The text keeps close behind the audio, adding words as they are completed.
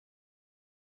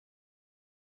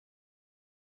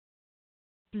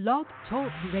Blog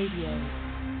Talk Radio.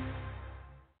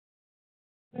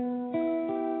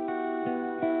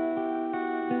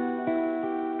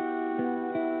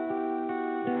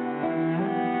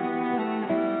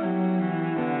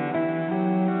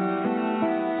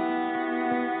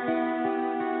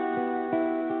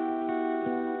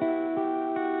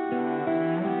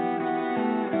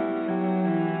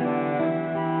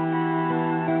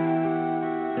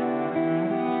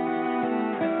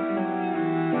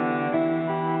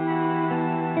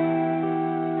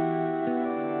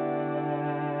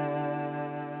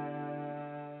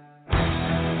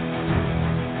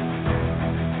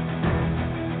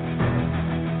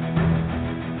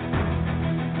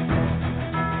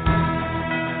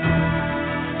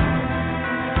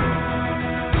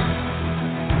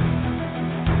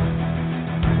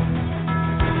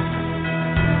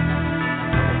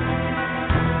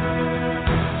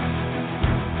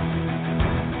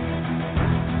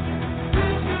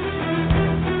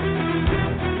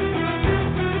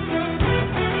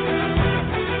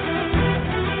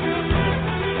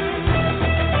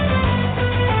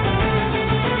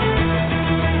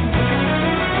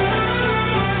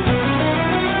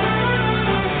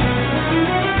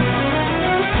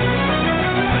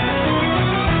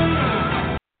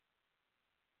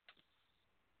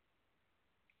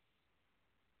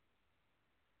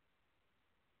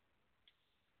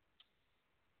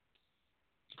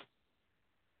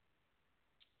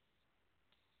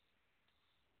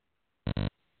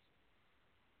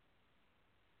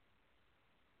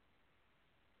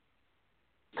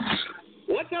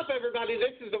 What's up, everybody?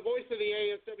 This is the voice of the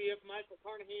ASWF, Michael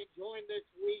Carnahan, joined this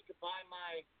week by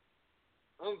my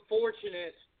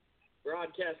unfortunate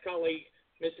broadcast colleague,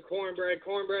 Mr. Cornbread.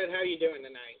 Cornbread, how you doing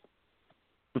tonight?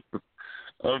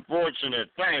 Unfortunate.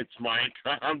 Thanks, Mike.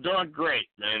 I'm doing great,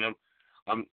 man.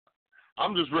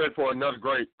 I'm just ready for another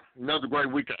great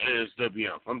week of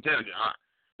ASWF. I'm telling you,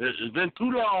 it's been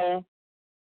too long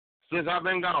since I've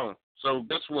been gone. So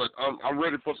guess what? I'm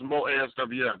ready for some more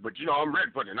ASWF. But, I'm ready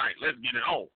for tonight. Let's get it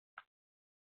on.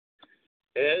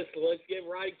 Yes, let's get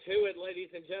right to it,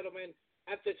 ladies and gentlemen.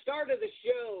 At the start of the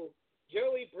show,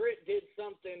 Joey Britt did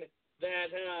something that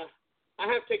I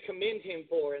have to commend him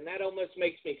for, and that almost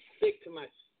makes me sick to my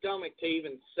stomach to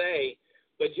even say.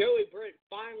 But Joey Britt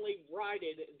finally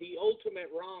righted the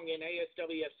ultimate wrong in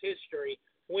ASWF's history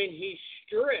when he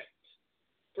stripped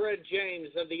Fred James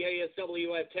of the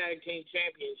ASWF Tag Team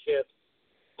Championships,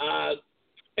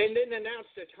 and then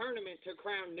announced a tournament to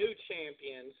crown new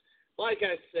champions. Like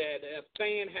I said, a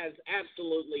fan has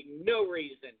absolutely no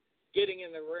reason getting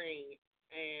in the ring,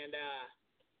 and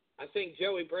I think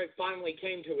Joey Britt finally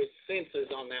came to his senses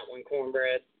on that one,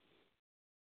 Cornbread.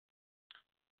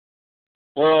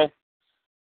 Well,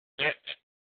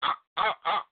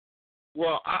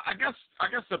 I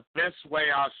guess the best way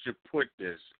I should put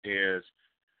this is,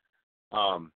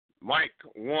 Mike,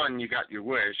 one, you got your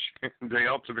wish, the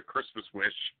ultimate Christmas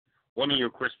wish. One of your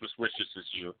Christmas wishes is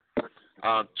you.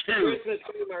 Two,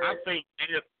 I think,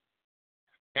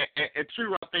 and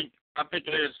two, I think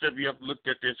ASWF looked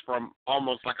at this from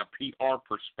almost like a PR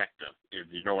perspective, if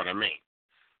you know what I mean.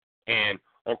 And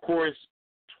of course,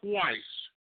 twice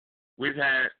we've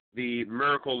had the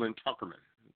Miracle in Tuckerman,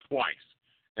 twice,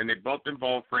 and they both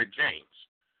involve Fred James.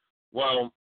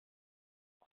 Well,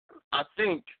 I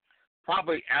think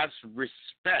probably as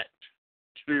respect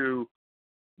to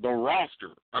the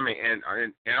roster, and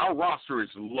our roster is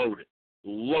loaded.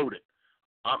 We're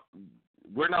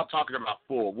not talking about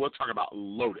full. We're talking about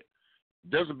loaded.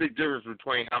 There's a big difference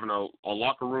between having a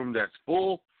locker room that's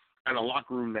full and a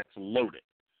locker room that's loaded.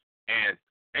 And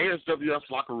ASWF's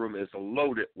locker room is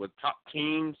loaded with top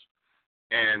teams,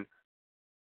 and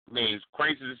it's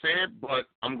crazy to say it, but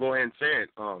I'm going to say it.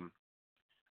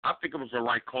 I think it was the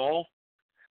right call.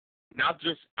 Not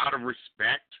just out of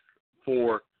respect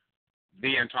for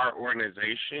the entire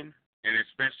organization, and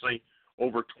especially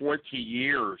over 20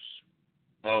 years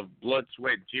of blood,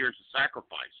 sweat, and tears and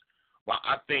sacrifice, but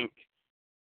I think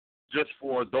just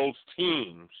for those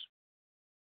teams,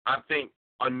 I think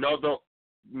another,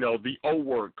 the O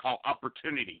word called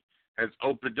opportunity has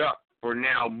opened up for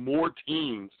now more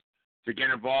teams to get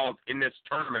involved in this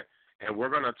tournament, and we're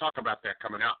going to talk about that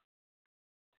coming up.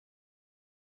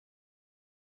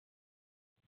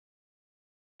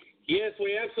 Yes,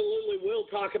 we absolutely will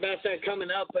talk about that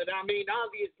coming up. But,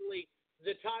 obviously,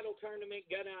 the title tournament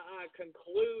going to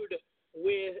conclude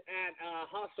with, at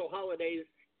Hostile Holidays,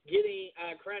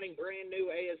 crowning brand new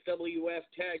ASWF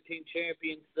Tag Team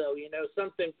Champions. So,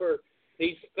 something for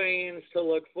these fans to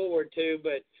look forward to.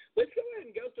 But let's go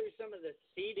ahead and go through some of the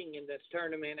seeding in this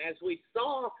tournament. As we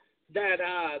saw that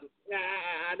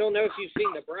I don't know if you've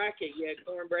seen the bracket yet,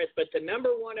 Cornbread, but the number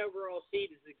 1 overall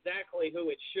seed is exactly who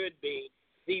it should be.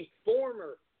 The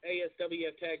former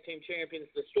ASWF Tag Team Champions,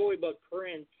 the Storybook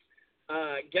Prince,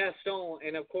 Gaston,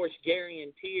 and of course Gary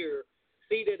and Tier,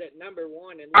 seated at number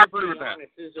 1. And let's be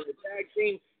honest, is there a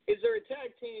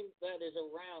tag team that is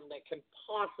around that can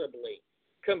possibly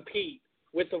compete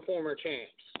with the former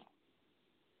champs?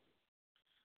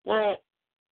 Well,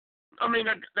 I mean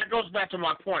that goes back to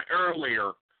my point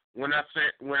earlier when I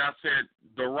said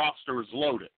the roster is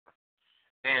loaded,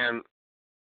 and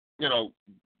you know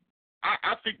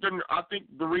I think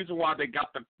the reason why they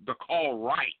got the call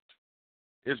right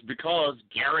is because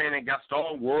Gary and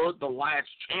Gaston were the last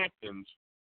champions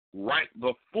right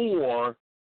before,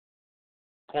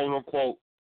 quote unquote,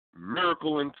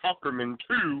 Miracle and Tuckerman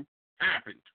 2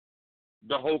 happened.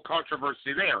 The whole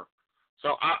controversy there.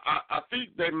 So I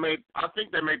think they made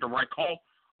the right call,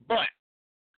 but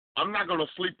I'm not going to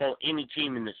sleep on any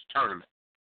team in this tournament.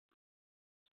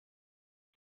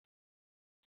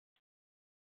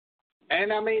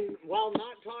 And, I mean, while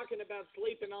not talking about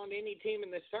sleeping on any team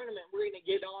in this tournament, we're going to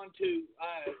get on to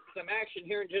some action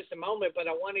here in just a moment, but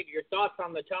I wanted your thoughts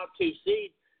on the top 2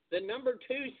 seeds. The number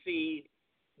 2 seed,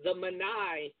 the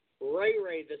Manai,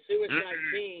 Ray, the Suicide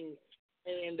King,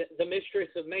 and the Mistress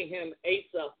of Mayhem,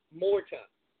 Asa Morta.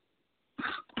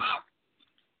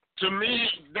 To me,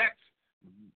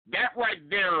 that right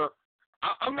there,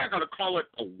 I'm not going to call it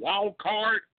a wild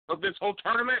card of this whole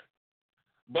tournament,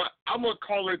 but I'm going to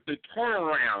call it the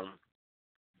turnaround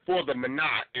for the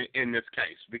Manat in this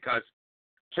case, because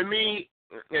to me,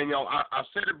 and you know, I've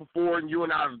said it before, and you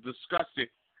and I have discussed it,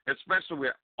 especially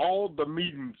with all the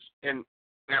meetings and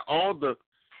all the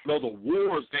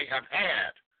wars they have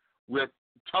had with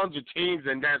tons of teams,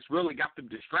 and that's really got them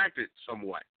distracted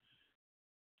somewhat.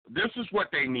 This is what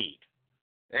they need,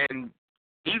 and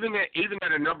even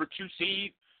at a number 2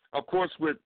 seed, of course,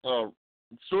 with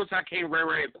Suicide King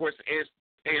Ray, of course,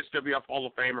 ASWF Hall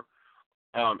of Famer,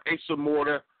 Asa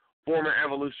Morta, former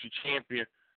Evolution champion.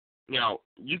 You know,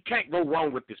 you can't go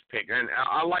wrong with this pick, and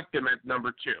I like them at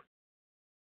number 2.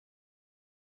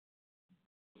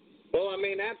 Well, I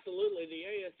mean, absolutely. The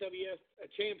ASWF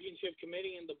Championship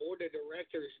Committee and the Board of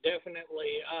Directors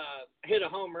definitely hit a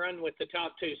home run with the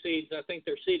top 2 seeds. I think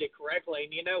they're seated correctly.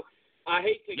 And, you know, I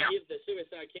hate to give the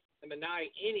Suicide King and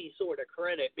Manai any sort of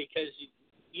credit because,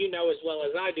 you know as well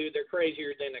as I do, they're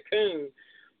crazier than a coon.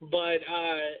 But,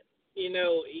 you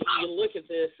know, you look at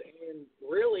this, and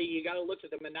really you got to look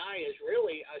at the Manai as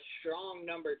really a strong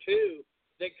number 2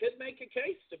 that could make a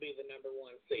case to be the number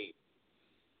 1 seed.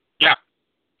 Yeah.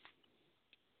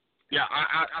 Yeah,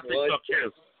 I think so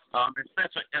too,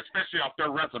 especially off their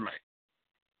resume.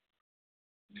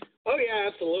 Oh,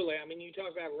 yeah, absolutely. I mean, you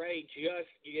talk about Ray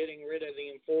just getting rid of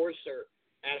the Enforcer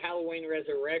at Halloween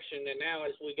Resurrection, and now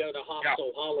as we go to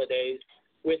Hostile Holidays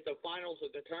with the finals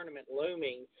of the tournament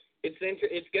looming, it's going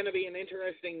to be an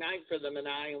interesting night for the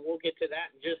Manai, and we'll get to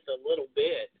that in just a little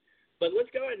bit. But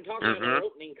let's go ahead and talk about our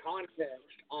opening contest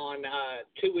on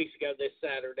 2 weeks ago this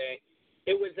Saturday.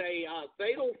 It was a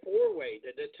fatal 4-way to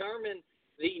determine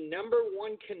the number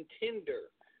 1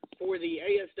 contender for the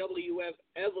ASWF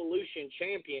Evolution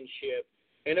Championship.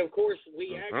 And, of course,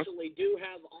 we actually do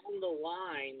have on the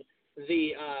line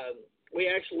the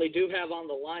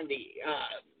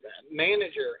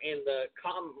manager and the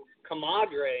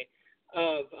compadre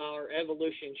of our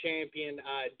Evolution champion,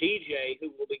 DJ,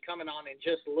 who will be coming on in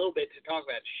just a little bit to talk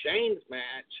about Shane's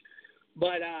match.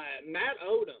 But Matt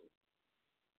Odom,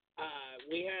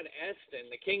 we had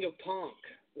Eston, the King of Punk.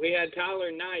 We had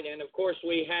Tyler Knight, and, of course,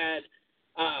 we had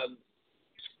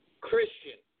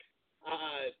Christian.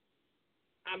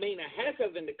 I mean, a heck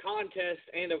of a contest,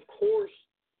 and, of course,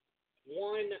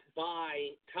 won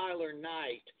by Tyler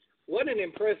Knight. What an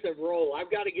impressive role.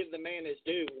 I've got to give the man his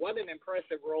due. What an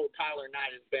impressive role Tyler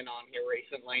Knight has been on here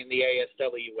recently in the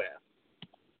ASWF.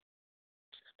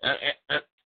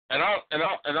 And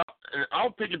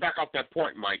I'll piggyback off that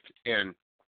point, Mike, and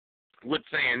with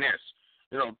saying this.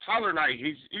 You know, Tyler Knight,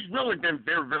 he's really been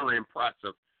very, very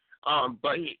impressive.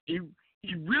 But he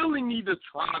really needs to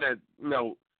try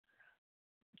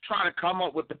to come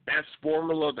up with the best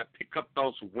formula to pick up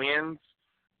those wins,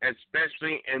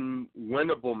 especially in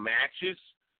winnable matches.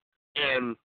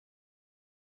 And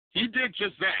he did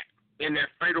just that in that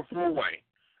fatal 4-way.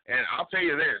 And I'll tell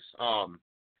you this,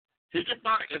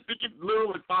 if he could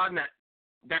literally find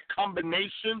that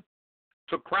combination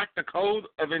to crack the code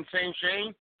of Insane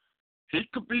Shane, he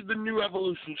could be the new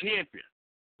Evolution champion.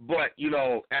 But, you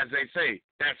know, as they say,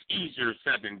 that's easier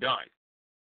said than done.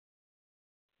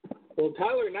 Well,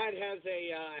 Tyler Knight has a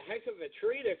heck of a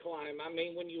tree to climb. I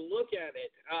mean, when you look at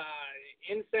it,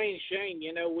 Insane Shane,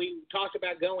 you know, we talked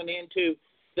about going into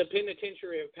the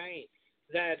Penitentiary of Pain,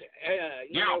 that,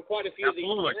 you know, quite a few of these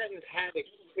friends had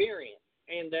experience,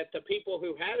 and that the people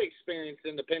who had experience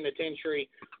in the penitentiary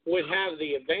would have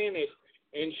the advantage.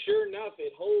 And sure enough,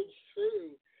 it holds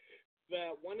true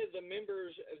that one of the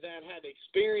members that had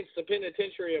experienced the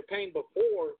Penitentiary of Pain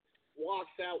before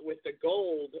walks out with the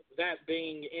gold, that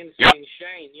being Insane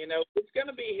Shane. You know, it's going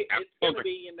to be,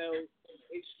 you know,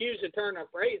 excuse the turn of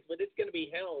phrase, but it's going to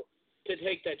be hell to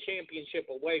take that championship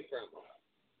away from him.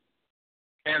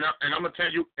 And I'm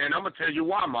gonna tell you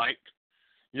why, Mike.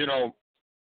 You know,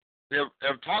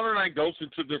 if Tyler Knight goes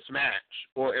into this match,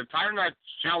 or if Tyler Knight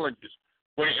challenges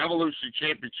for the Evolution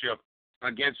Championship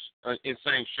against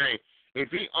Insane Shane, if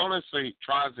he honestly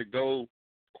tries to go,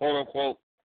 quote unquote,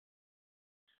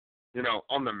 you know,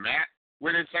 on the mat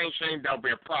with Insane Shane, that'll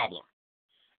be a problem.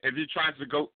 If he tries to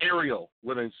go aerial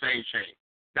with Insane Shane,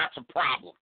 that's a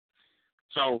problem.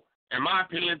 So, in my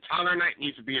opinion, Tyler Knight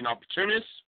needs to be an opportunist.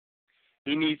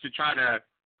 He needs to try to,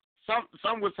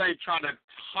 some would say, try to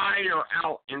tire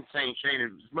out Insane Shane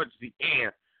as much as he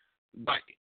can. But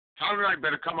Tyler Knight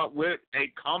better come up with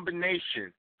a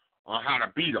combination on how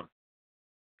to beat him.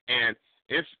 And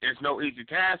it's no easy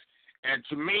task. And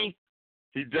to me,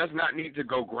 he does not need to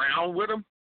go ground with him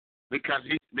because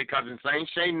Insane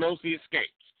Shane knows he escapes.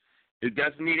 He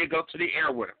doesn't need to go to the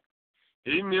air with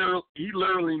him. He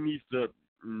literally needs to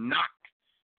knock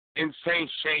Insane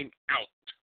Shane out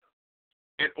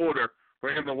in order for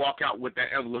him to walk out with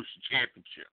that Evolution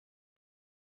Championship.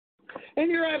 And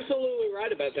you're absolutely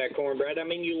right about that, Cornbread. I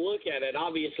mean, you look at it,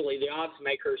 obviously the odds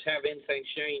makers have Insane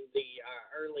Shane the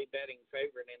early betting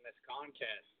favorite in this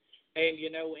contest. And,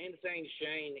 you know, Insane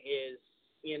Shane is,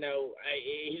 you know,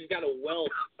 he's got a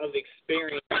wealth of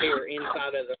experience here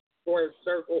inside of the sport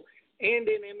circle and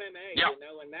in MMA, you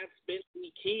know, and that's been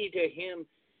the key to him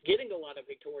getting a lot of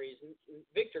victories.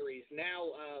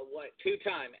 Now,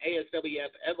 two-time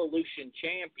ASWF Evolution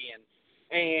champion.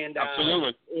 And,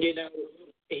 you know,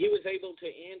 he was able to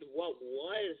end what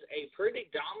was a pretty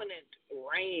dominant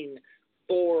reign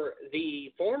for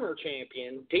the former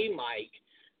champion, D-Mike,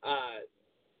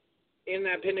 in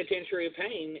that Penitentiary of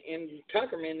Pain in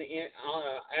Tuckerman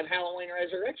at Halloween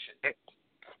Resurrection.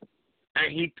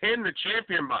 And he pinned the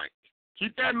champion, Mike.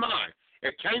 Keep that in mind.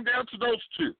 It came down to those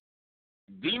two,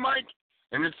 D-Mike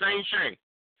and Insane Shane.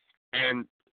 And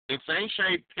Insane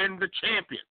Shane pinned the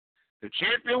champion. The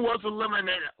champion was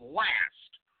eliminated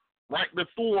last, right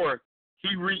before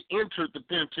he re-entered the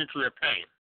Penitentiary of Pain.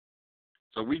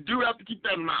 So we do have to keep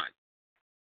that in mind.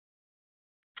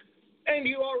 And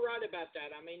you are right about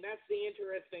that. I mean, that's the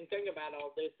interesting thing about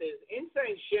all this is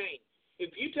Insane Shane.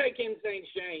 If you take Insane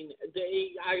Shane,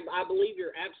 I believe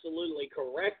you're absolutely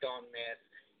correct on this,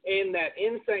 in that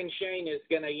Insane Shane is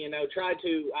going to, you know, try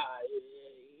to,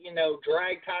 you know,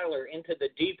 drag Tyler into the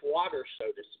deep water, so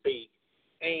to speak,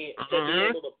 and to be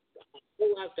able to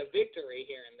pull out the victory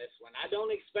here in this one. I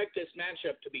don't expect this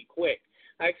matchup to be quick.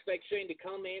 I expect Shane to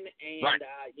come in and,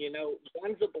 you know,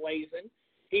 guns a-blazing.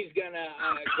 He's going to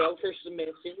go for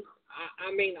submission. I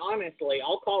mean, honestly,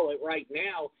 I'll call it right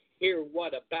now, here,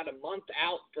 about a month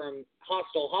out from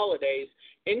Hostile Holidays,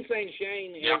 Insane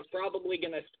Shane is probably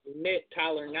going to submit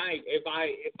Tyler Knight if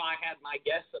I had my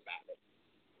guess about it.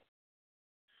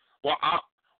 Well,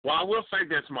 I will say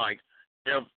this, Mike.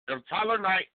 If Tyler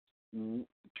Knight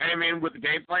came in with the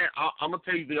game plan, I'm going to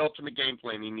tell you the ultimate game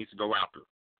plan he needs to go after.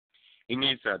 He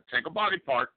needs to take a body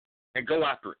part and go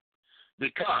after it.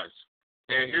 Because,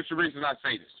 and here's the reason I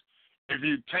say this, if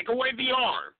you take away the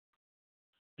arm,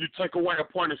 you take away a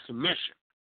point of submission.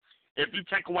 If you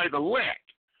take away the leg,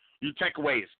 you take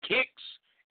away his kicks,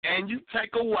 and you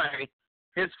take away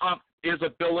his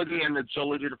ability and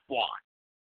agility to fly.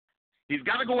 He's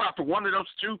got to go after one of those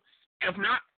two, if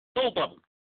not both of them.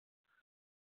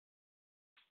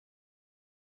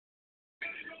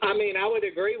 I mean, I would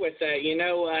agree with that. You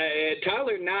know,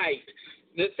 Tyler Knight,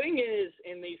 the thing is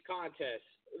in these contests,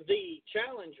 the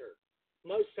challenger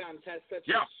most times has such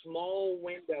a small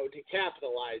window to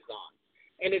capitalize on.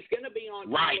 And it's going to be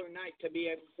on Tyler Knight to be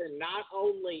able to not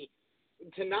only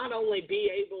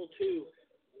be able to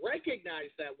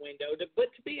recognize that window, but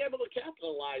to be able to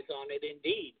capitalize on it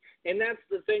indeed. And that's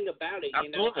the thing about it.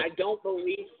 Absolutely. You know,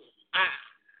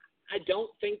 I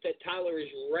don't think that Tyler is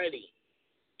ready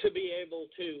to be able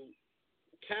to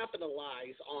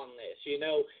capitalize on this. You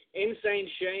know, Insane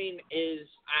Shane is,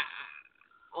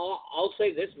 I'll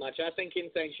say this much. I think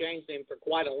Insane Shane's in for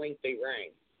quite a lengthy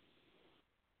reign.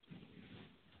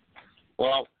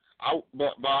 Well,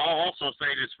 but I'll also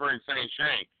say this for Insane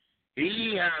Shane.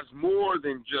 he has more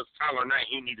than just Tyler Knight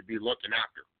he need to be looking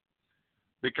after.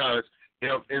 Because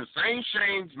if Insane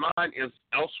Shane's mind is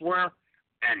elsewhere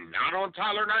and not on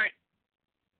Tyler Knight,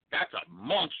 that's a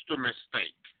monster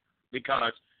mistake.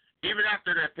 Because even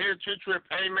after that penitentiary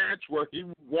pain match where he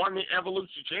won the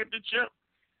Evolution Championship,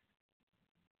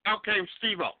 out came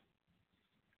Steve-O.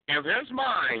 If his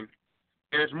mind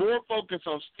is more focused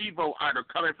on Steve-O either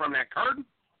coming from that curtain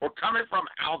or coming from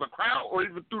out of the crowd or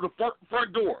even through the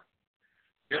front door,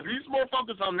 if he's more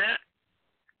focused on that,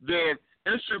 then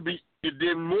it should be,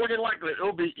 then more than likely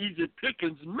it'll be easy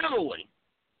pickings mentally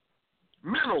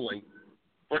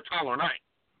for Tyler Knight.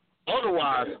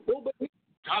 Otherwise,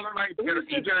 Tyler Knight,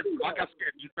 like I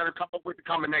said, you better come up with the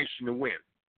combination to win.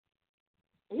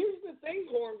 Here's the thing,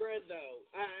 Cornbread, though.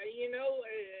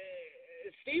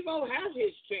 Steve-O has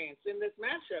his chance in this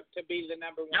matchup to be the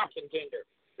number one contender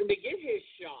and to get his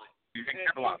shot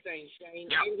at Insane Shane,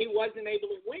 and he wasn't able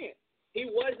to win. He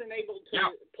wasn't able to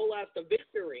pull out the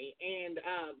victory and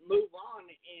move on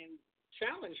and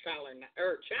challenge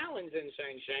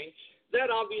Insane Shane. That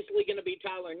obviously going to be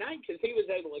Tyler Knight because he was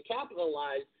able to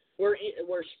capitalize where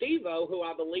Steve-O, who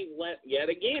I believe let yet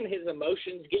again his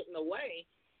emotions get in the way,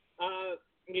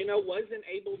 wasn't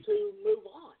able to move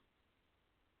on.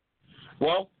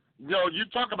 Well, you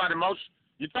talk about emotions.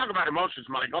 You talk about emotions,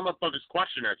 Mike. I'm gonna throw this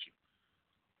question at you.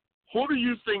 Who do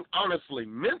you think, honestly,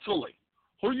 mentally?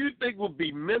 Who do you think will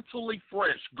be mentally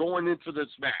fresh going into this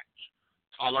match?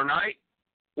 Tyler Knight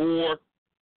or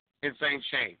Insane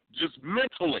Shane? Just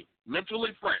mentally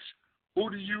fresh. Who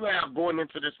do you have going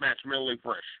into this match mentally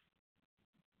fresh?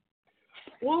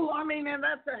 Well, I mean, and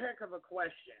that's a heck of a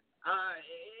question.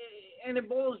 And it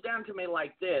boils down to me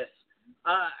like this.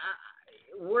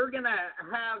 We're going to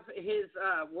have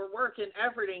we're working,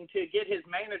 efforting to get his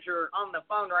manager on the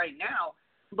phone right now,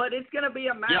 but it's going to be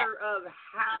a matter of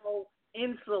how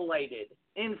insulated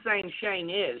Insane Shane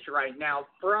is right now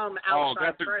from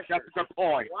outside pressure. That's a good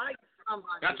point.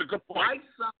 That's a good point. Like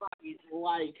somebody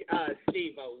like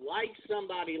Steve-O, like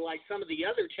somebody like some of the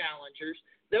other challengers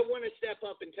that want to step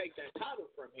up and take that title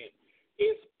from him.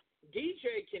 If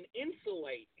DJ can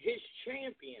insulate his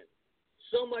champion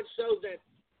so much so that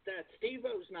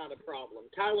Steve-O's not a problem,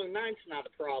 Tyler Knight's not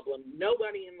a problem,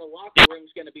 nobody in the locker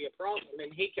room's going to be a problem,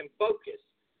 and he can focus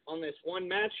on this one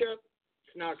matchup,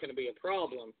 it's not going to be a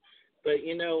problem. But,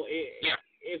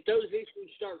 if those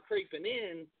issues start creeping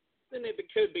in, then it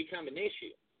could become an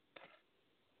issue.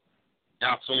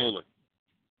 Absolutely.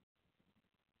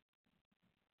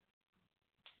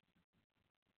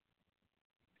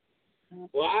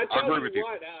 Well, I tell you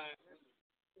what,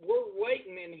 we're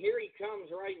waiting, and here he comes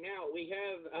right now. We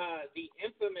have the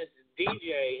infamous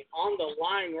DJ on the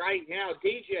line right now.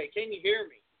 DJ, can you hear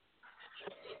me?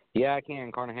 Yeah, I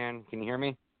can. Carnahan, can you hear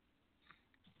me?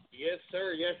 Yes,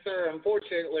 sir. Yes, sir.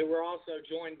 Unfortunately, we're also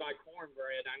joined by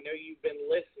Cornbread. I know you've been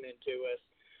listening to us.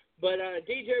 But,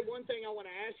 DJ, one thing I want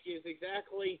to ask you is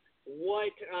exactly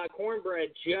what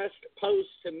Cornbread just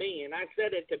posed to me. And I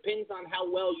said it depends on how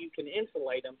well you can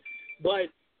insulate him.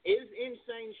 But is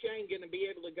Insane Shane going to be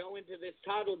able to go into this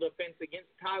title defense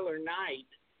against Tyler Knight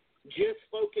just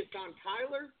focused on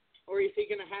Tyler? Or is he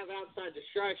going to have outside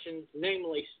distractions,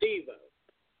 namely Steve-O?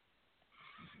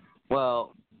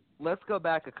 Well, let's go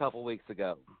back a couple weeks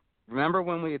ago. Remember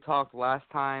when we talked last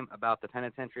time about the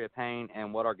Penitentiary of Pain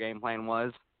and what our game plan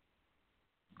was?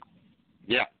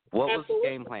 Yeah. What was the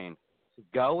game plan?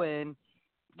 Go in,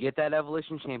 get that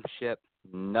Evolution Championship,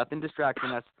 nothing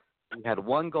distracting us. We had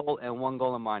one goal and one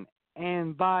goal in mind.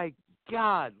 And by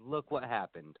God, look what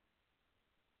happened.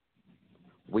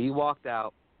 We walked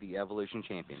out the Evolution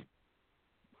Champion.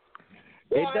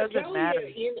 Well, it doesn't matter.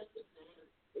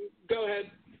 Go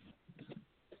ahead.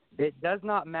 It does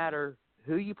not matter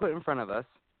who you put in front of us,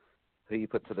 who you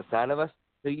put to the side of us,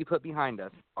 who you put behind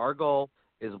us. Our goal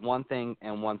is one thing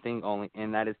and one thing only,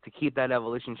 and that is to keep that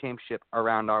Evolution Championship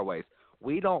around our waist.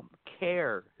 We don't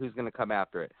care who's going to come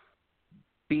after it.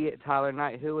 Be it Tyler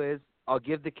Knight, who is, I'll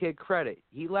give the kid credit.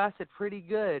 He lasted pretty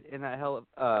good in that hell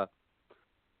of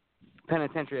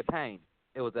Penitentiary of Pain.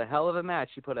 It was a hell of a match.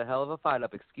 He put a hell of a fight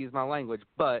up, excuse my language,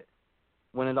 but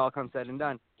when it all comes said and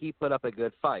done, he put up a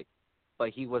good fight. But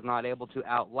he was not able to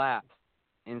outlast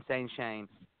Insane Shane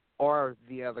or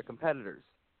the other competitors.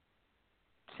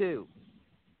 2,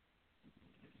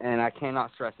 and I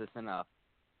cannot stress this enough,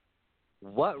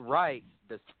 what right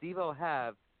does Steve-O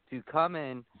have to come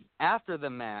in after the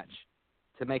match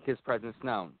to make his presence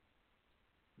known?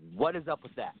 What is up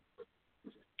with that?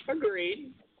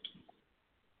 Agreed.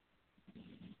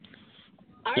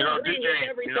 DJ,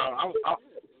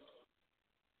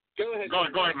 Go ahead.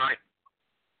 Go ahead, Mike.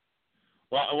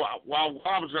 Well, what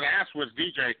I was going to ask was,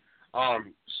 DJ,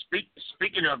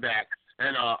 Speaking of that,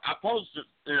 and I posed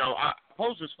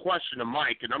this question to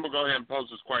Mike, and I'm gonna go ahead and pose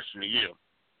this question to you.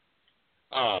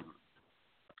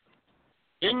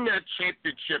 In that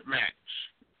championship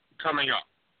match coming up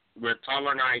with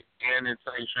Tyler Knight and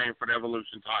Insane Shane for the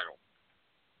Evolution title,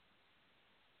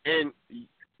 and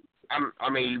I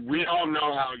mean, we all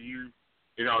know how you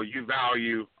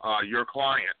value your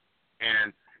client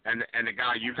and the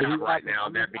guy you have right now.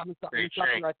 I'm gonna stop you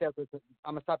right there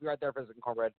for a second,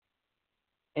 Conrad.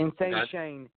 Insane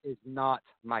Shane is not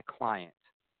my client.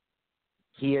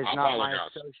 He is not my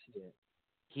associate.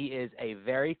 He is a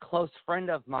very close friend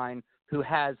of mine who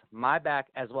has my back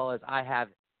as well as I have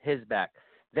his back.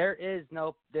 There is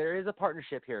a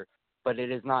partnership here, but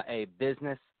it is not a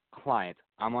business client.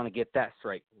 I'm going to get that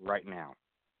straight right now.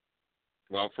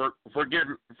 Well,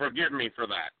 forgive me for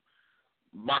that.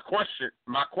 My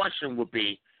question would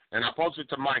be, and I posed it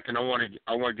to Mike, and I want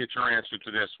to get your answer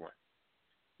to this one.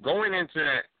 Going into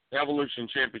that Evolution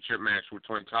Championship match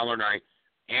between Tyler Knight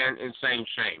and Insane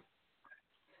Shane,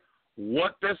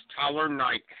 what does Tyler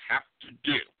Knight have to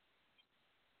do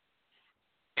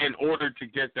in order to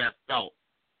get that belt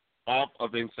off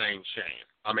of Insane Shane?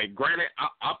 I mean, granted,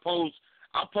 I posed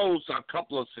a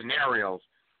couple of scenarios,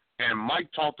 and Mike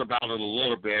talked about it a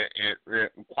little bit, and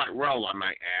quite well, I might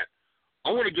add.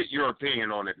 I want to get your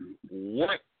opinion on it.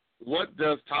 What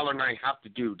does Tyler Knight have to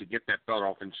do to get that belt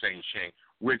off Insane Shane,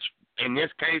 which in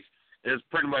this case is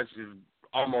pretty much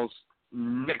almost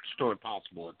next to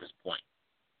impossible at this point?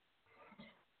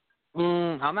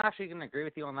 I'm actually going to agree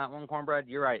with you on that one, Cornbread.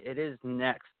 You're right. It is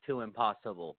next to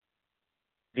impossible.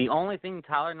 The only thing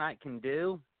Tyler Knight can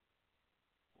do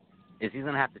is he's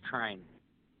going to have to train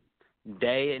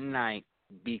day and night,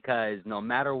 because no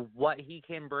matter what he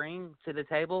can bring to the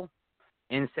table,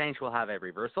 Insane will have a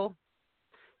reversal,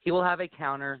 he will have a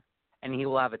counter, and he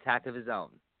will have attack of his own.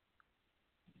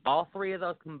 All three of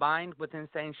those combined with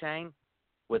Insane Shane,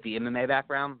 with the MMA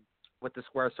background, with the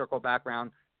square circle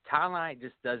background, Tyler Knight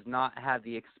just does not have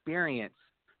the experience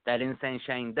that Insane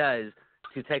Shane does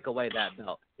to take away that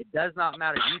belt. It does not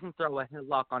matter. You can throw a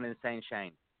headlock on Insane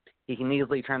Shane. He can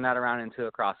easily turn that around into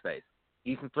a crossface.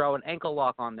 You can throw an ankle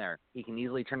lock on there. He can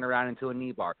easily turn it around into a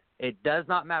knee bar. It does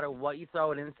not matter what you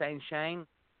throw at Insane Shane.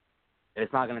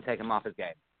 It's not going to take him off his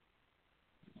game.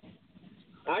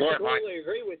 I completely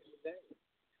agree with you there.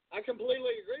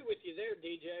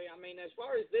 DJ. I mean, as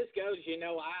far as this goes,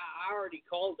 I already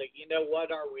called it.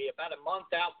 What are we, about a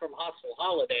month out from Hostile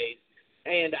Holidays?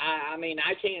 And,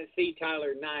 I can't see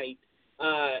Tyler Knight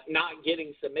not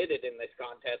getting submitted in this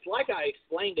contest. Like I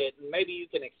explained it, and maybe you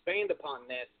can expand upon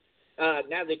this,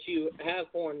 now that you have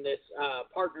formed this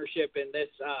partnership and this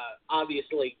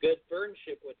obviously good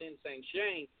friendship with Insane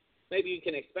Shane, maybe you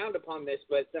can expound upon this,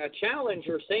 but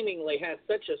Challenger seemingly has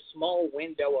such a small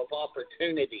window of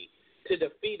opportunity to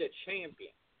defeat a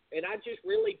champion. And I just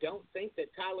really don't think that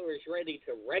Tyler is ready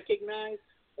to recognize,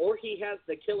 or he has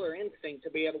the killer instinct to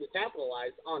be able to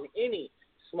capitalize on any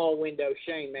small window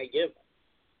Shane may give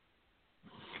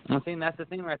him. I think that's the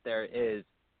thing right there is,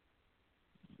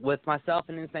 with myself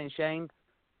and Insane Shane,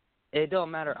 it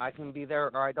don't matter. I can be there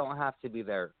or I don't have to be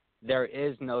there. There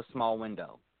is no small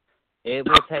window. It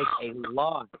will take a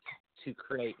lot to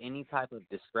create any type of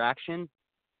distraction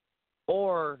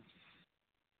or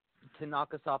to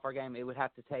knock us off our game. It would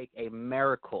have to take a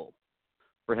miracle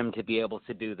for him to be able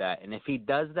to do that. And if he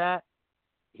does that,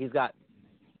 he's got,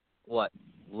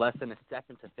 less than a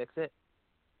second to fix it.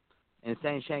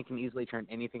 Insane Shane can easily turn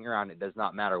anything around. It does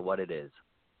not matter what it is.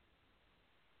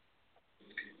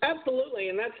 Absolutely,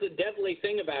 and that's the deadly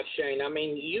thing about Shane. I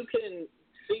mean, you can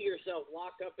see yourself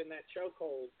locked up in that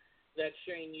chokehold that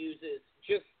Shane uses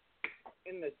just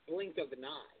in the blink of an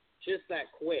eye, just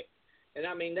that quick. And,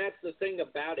 I mean, that's the thing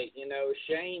about it.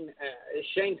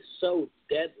 Shane's so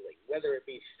deadly, whether it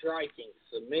be striking,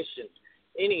 submissions,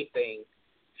 anything,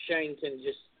 Shane can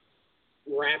just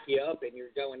wrap you up and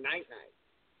you're going night-night.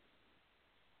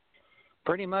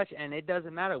 Pretty much, and it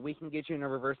doesn't matter. We can get you in a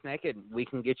reverse naked. We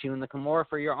can get you in the Kimura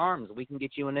for your arms. We can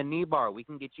get you in a knee bar. We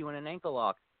can get you in an ankle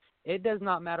lock. It does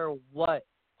not matter what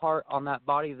part on that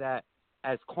body that,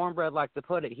 as Cornbread liked to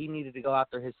put it, he needed to go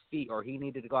after his feet or he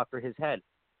needed to go after his head.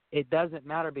 It doesn't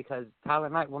matter because Tyler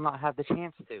Knight will not have the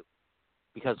chance to,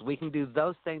 because we can do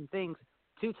those same things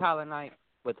to Tyler Knight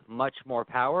with much more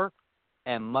power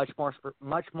and much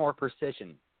more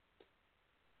precision.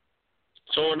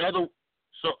 So in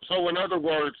other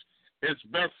words, it's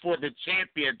best for the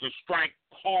champion to strike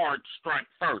hard, strike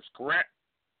first, correct?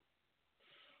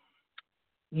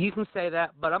 You can say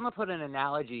that, but I'm going to put an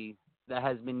analogy that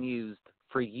has been used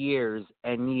for years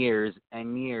and years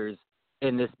and years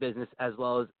in this business, as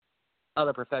well as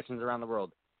other professions around the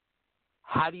world.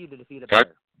 How do you defeat a Okay.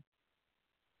 bear?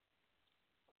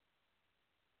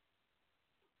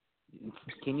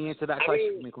 Can you answer that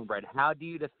question, Brad? How do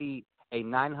you defeat a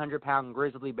 900-pound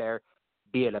grizzly bear,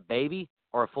 be it a baby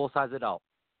or a full-size adult?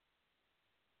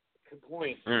 Good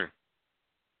point.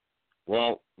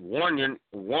 Well, one, I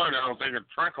don't think a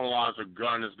tranquilizer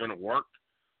gun is going to work.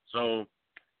 So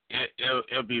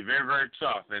it'll be very, very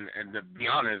tough. And to be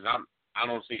honest, I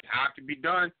don't see how it can be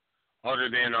done other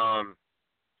than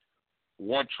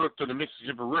one trip to the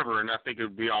Mississippi River, and I think it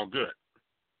would be all good.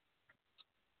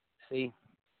 See,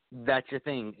 that's your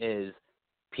thing, is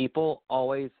people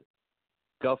always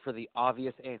go for the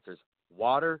obvious answers,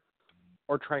 water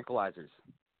or tranquilizers.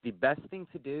 The best thing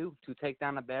to do to take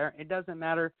down a bear, it doesn't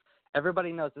matter.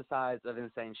 Everybody knows the size of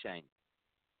Insane Shane.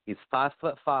 He's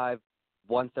 5'5",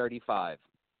 135.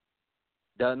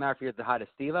 Doesn't matter if you're the height of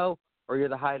Steve-O or you're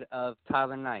the height of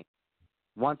Tyler Knight.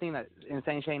 One thing that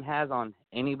Insane Shane has on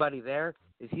anybody there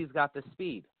is he's got the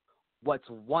speed. What's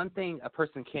one thing a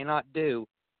person cannot do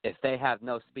if they have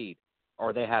no speed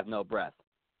or they have no breath?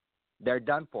 They're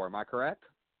done for. Am I correct?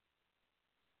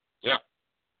 Yeah.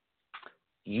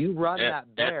 You run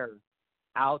that bear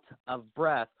out of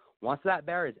breath. Once that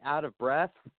bear is out of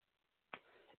breath,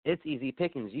 it's easy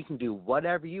pickings. You can do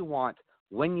whatever you want,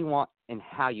 when you want, and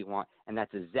how you want, and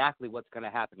that's exactly what's going to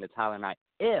happen to Tyler Knight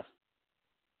if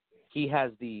he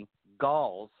has the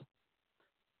galls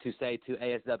to say to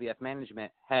ASWF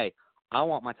management, hey, I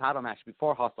want my title match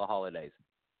before Hostile Holidays.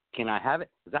 Can I have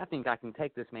it? Because I think I can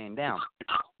take this man down.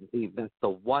 See, that's the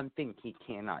one thing he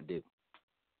cannot do.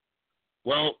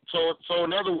 Well, so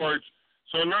in other words,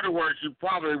 you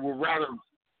probably would rather,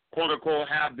 quote unquote,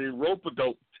 have the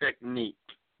rope-a-dope technique,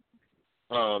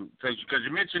 because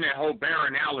you mentioned that whole bear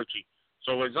analogy.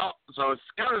 So it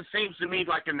kind of seems to me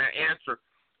like in the answer,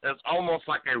 it's almost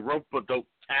like a rope-a-dope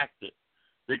tactic,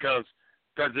 because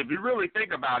if you really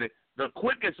think about it, the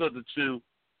quickest of the two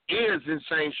is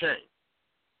Insane Shane.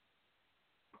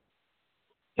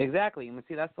 Exactly. And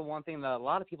see, that's the one thing that a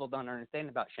lot of people don't understand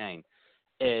about Shane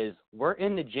is we're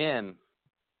in the gym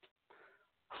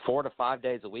 4 to 5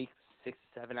 days a week, 6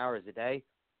 to 7 hours a day,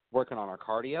 working on our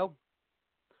cardio,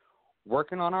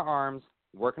 working on our arms,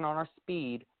 working on our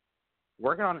speed,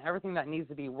 working on everything that needs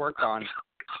to be worked on.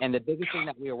 And the biggest thing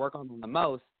that we work on the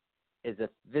most is the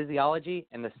physiology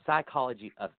and the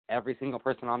psychology of every single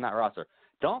person on that roster.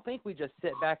 Don't think we just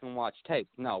sit back and watch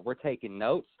tapes. No, we're taking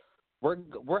notes.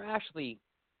 We're actually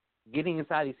getting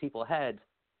inside these people's heads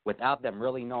without them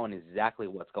really knowing exactly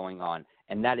what's going on.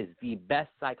 And that is the best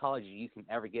psychology you can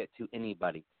ever get to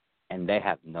anybody. And they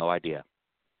have no idea.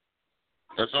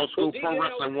 That's old school pro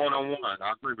wrestling one-on-one.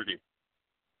 I agree with you.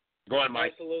 Go ahead,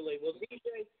 Mike. Absolutely. Well,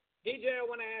 DJ, I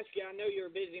want to ask you, I know you're a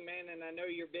busy man, and I know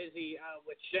you're busy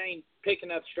with Shane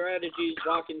picking up strategies,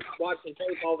 watching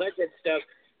tape, all that good stuff.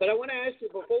 But I want to ask you,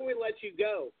 before we let you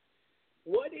go,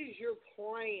 what is your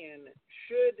plan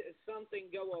should something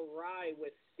go awry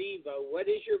with Steve-O? What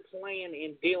is your plan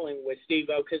in dealing with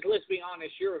Steve-O? Because let's be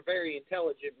honest, you're a very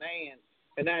intelligent man,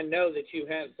 and I know that you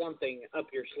have something up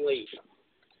your sleeve.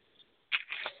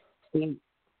 See,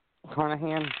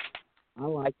 Carnahan, I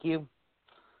like you,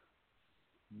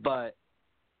 but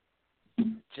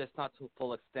just not to the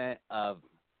full extent of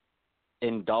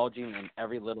indulging in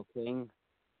every little thing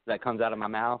that comes out of my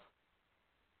mouth.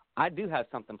 I do have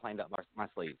something planned up my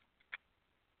sleeve.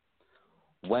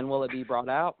 When will it be brought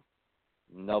out?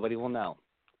 Nobody will know.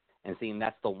 And see,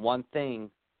 that's the one thing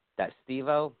that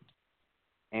Steve-O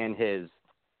and his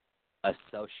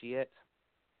associate,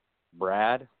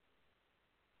 Brad,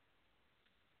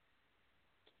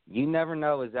 you never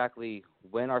know exactly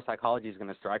when our psychology is going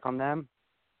to strike on them.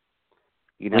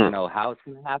 You never know how it's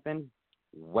going to happen,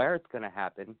 where it's going to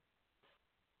happen.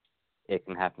 It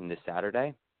can happen this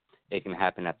Saturday. It can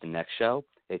happen at the next show.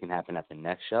 It can happen at the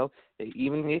next show.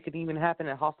 It could even happen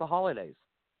at Hostile Holidays.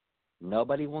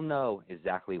 Nobody will know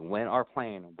exactly when our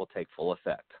plan will take full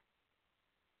effect.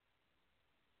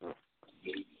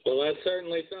 Well, that's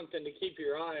certainly something to keep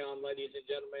your eye on, ladies and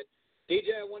gentlemen.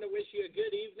 DJ, I want to wish you a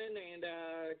good evening, and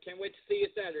can't wait to see you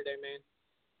Saturday, man.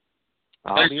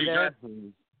 I'll be there.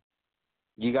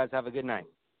 You guys have a good night.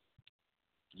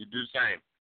 You do the same.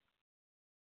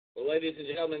 Well, ladies and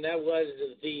gentlemen, that was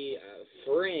the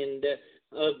friend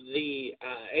of the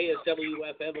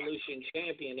ASWF Evolution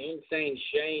Champion, Insane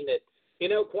Shane. That,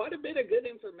 quite a bit of good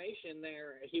information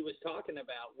there he was talking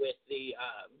about with the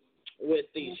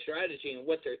strategy and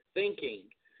what they're thinking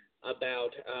about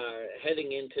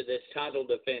heading into this title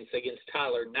defense against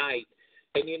Tyler Knight.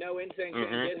 And, Insane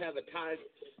Shane did have a title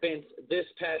defense this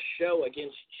past show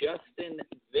against Justin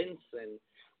Vinson.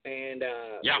 And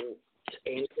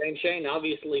And Shane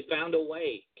obviously found a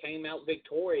way, came out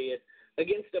victorious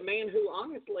against a man who,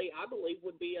 honestly, I believe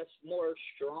would be a more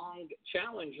strong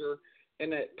challenger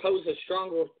and that pose a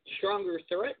stronger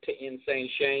threat to Insane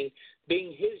Shane,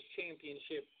 being his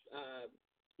championship,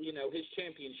 his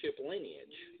championship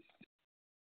lineage.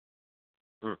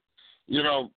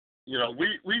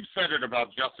 We've said it about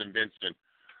Justin Vincent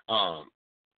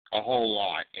a whole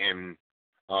lot, and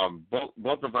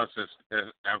both of us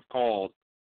have called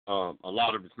a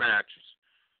lot of his matches.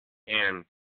 And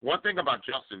one thing about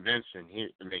Justin Vincent,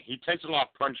 he takes a lot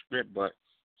of punishment, but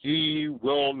he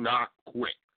will not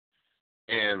quit.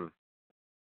 And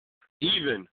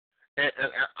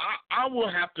I will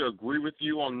have to agree with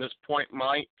you on this point,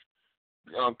 Mike,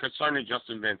 concerning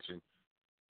Justin Vincent.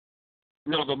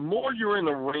 The more you're in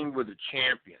the ring with a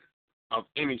champion of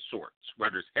any sorts,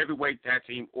 whether it's heavyweight, tag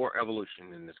team, or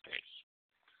evolution in this case,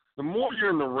 the more you're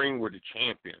in the ring with a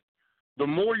champion, the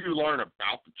more you learn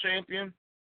about the champion.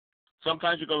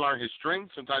 Sometimes you're going to learn his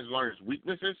strengths, sometimes you learn his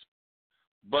weaknesses,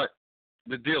 but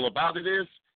the deal about it is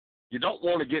you don't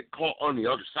want to get caught on the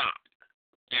other side.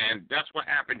 And that's what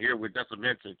happened here with Justin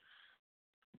Vincent,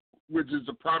 which is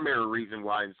the primary reason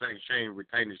why Insane Shane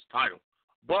retained his title.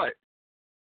 But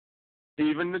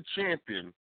even the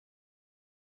champion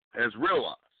has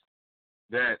realized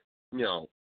that,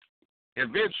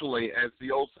 eventually, as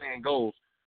the old saying goes,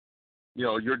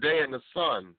 your day in the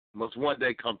sun must one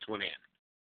day come to an end.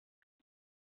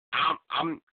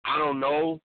 I don't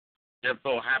know if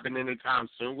it'll happen anytime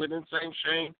soon with Insane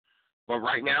Shane, but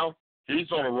right now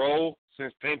he's on a roll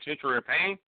since Penitentiary of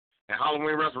Pain and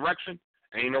Halloween Resurrection,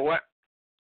 and you know what?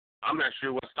 I'm not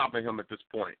sure what's stopping him at this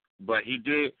point, but he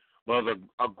did. Was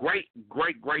a great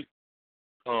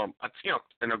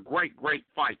attempt and a great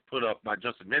fight put up by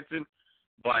Justin Vincent,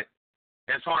 but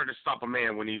it's hard to stop a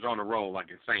man when he's on a roll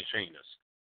like Insane Shane is.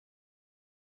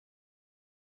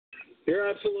 You're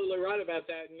absolutely right about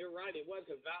that, and you're right. It was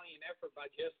a valiant effort by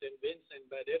Justin Vincent,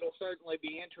 but it'll certainly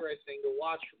be interesting to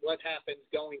watch what happens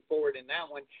going forward in that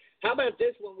one. How about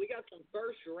this one? We got some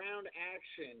first-round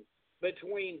action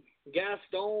between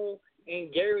Gaston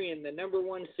and Garion, the number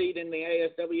one seed in the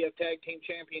ASWF Tag Team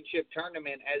Championship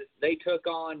Tournament, as they took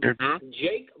on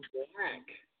Jake Black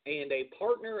and a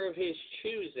partner of his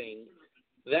choosing,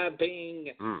 that being,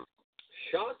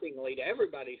 shockingly to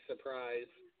everybody's surprise,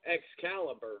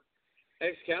 Excalibur.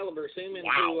 Excalibur seeming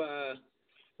to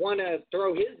want to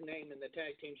throw his name in the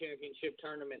Tag Team Championship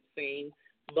Tournament scene,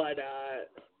 but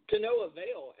to no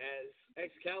avail, as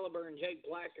Excalibur and Jake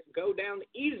Black go down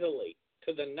easily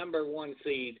to the number one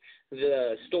seed,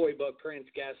 the Storybook Prince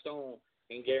Gaston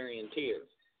and Garion Tier.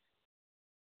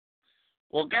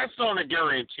 Well, Gaston and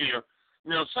Garion Tier,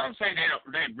 some say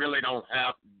they really don't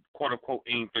have, quote unquote,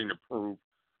 anything to prove.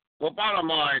 Well, bottom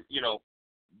line,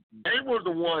 they were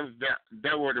the ones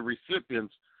that were the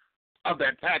recipients of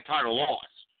that tag title loss.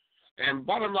 And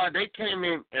bottom line, they came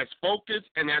in as focused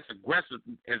and as aggressive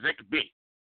as they could be.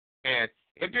 And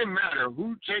it didn't matter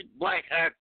who Jake Black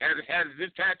had as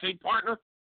his tag team partner,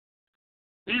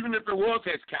 even if it was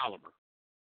Excalibur.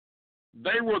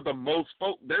 They were the most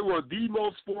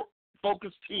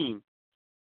focused team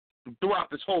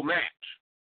throughout this whole match.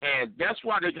 And that's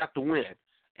why they got the win.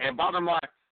 And bottom line,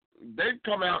 they've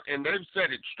come out and they've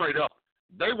said it straight up.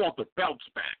 They want the belts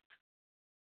back.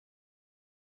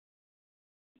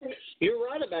 You're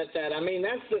right about that. I mean,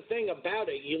 that's the thing about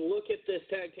it. You look at this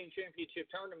Tag Team Championship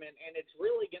Tournament, and it's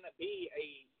really going to be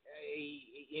a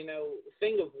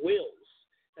thing of wills,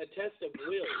 a test of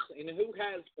wills, and who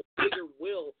has the bigger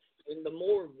will and the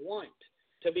more want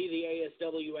to be the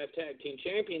ASWF Tag Team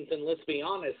Champions. And let's be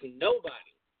honest,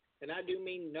 nobody, and I do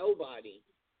mean nobody,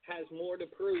 has more to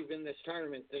prove in this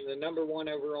tournament than the number one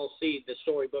overall seed, the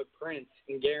Storybook Prince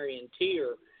and Garion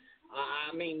Tier.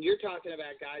 I mean, you're talking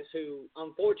about guys who,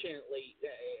 unfortunately,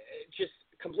 just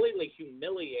completely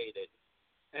humiliated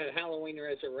at Halloween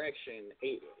Resurrection.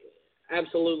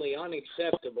 Absolutely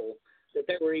unacceptable that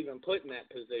they were even put in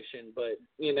that position. But,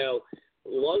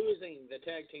 losing the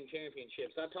Tag Team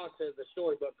Championships, I talked to the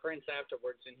Storybook Prince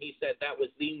afterwards, and he said that was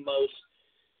the most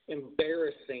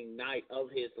embarrassing night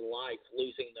of his life,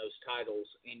 losing those titles.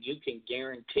 And you can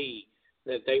guarantee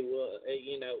that they will,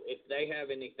 if they have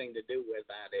anything to do with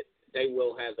it, they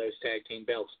will have those tag team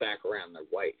belts back around their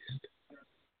waist.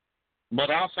 But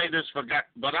I'll say this for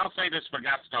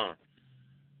Gaston.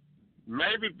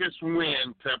 Maybe this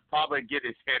win to probably get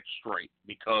his head straight,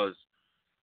 because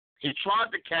he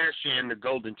tried to cash in the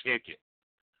golden ticket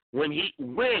when he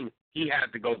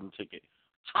had the golden ticket.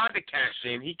 Tried to cash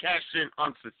in, he cashed in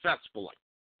unsuccessfully,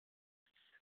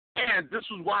 and this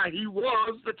is why he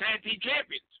was the tag team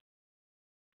champions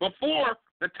before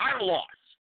the title loss.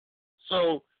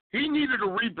 So he needed a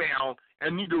rebound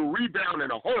and needed a rebound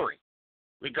in a hurry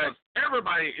because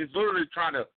everybody is literally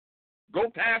trying to go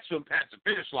past him past the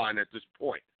finish line at this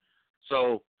point.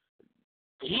 So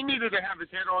he needed to have his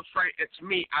head on straight. And to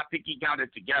me, I think he got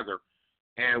it together.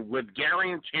 And with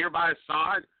Gary and Chair by his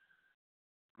side,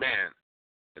 man,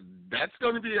 that's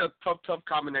going to be a tough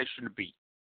combination to beat.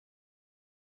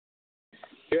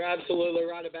 You're absolutely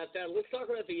right about that. Let's talk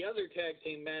about the other tag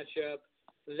team matchup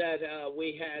that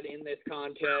we had in this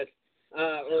contest,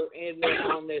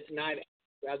 on this night.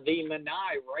 The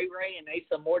Manai, Ray Ray and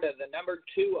Asa Morta, the number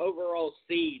 2 overall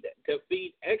seed,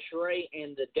 defeat X-Ray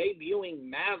and the debuting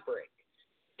Maverick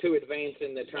to advance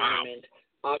in the tournament.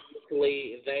 Wow.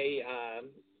 Obviously, they,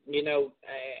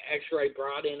 X-Ray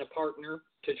brought in a partner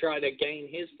to try to gain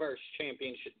his first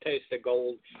championship taste of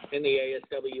gold in the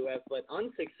ASWF, but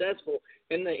unsuccessful.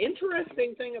 And the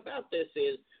interesting thing about this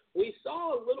is we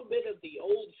saw a little bit of the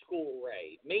old school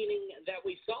Ray, meaning that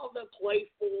we saw the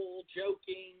playful,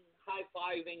 joking,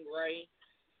 high-fiving Ray,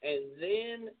 and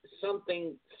then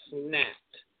something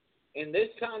snapped. And this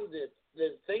time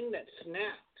the thing that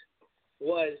snapped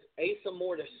was Asa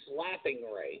Morta slapping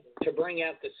Ray to bring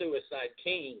out the Suicide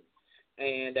King.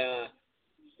 And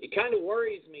it kind of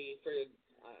worries me for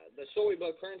the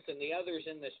Storybook Prince and the others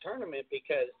in this tournament,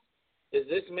 because does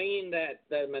this mean that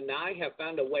the Manai have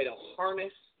found a way to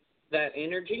harness that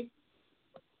energy?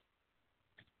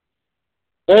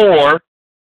 Or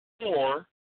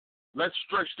let's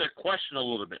stretch that question a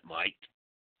little bit, Mike.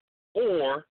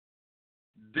 Or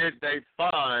did they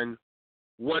find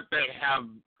what they have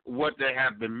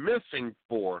been missing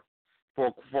for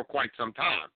quite some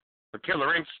time? The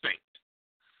killer instinct.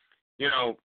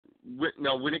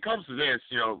 When it comes to this,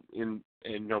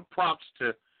 props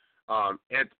to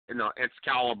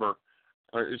Excalibur,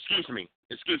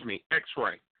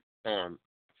 X-Ray, and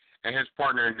his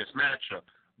partner in this matchup.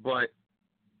 But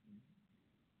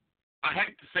I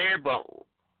hate to say it, but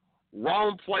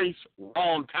wrong place,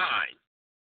 wrong time,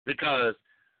 because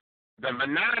the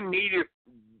Manai needed.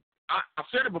 I've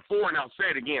said it before, and I'll say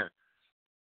it again.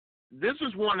 This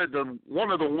is one of the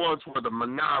ones where the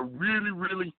Manai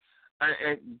really.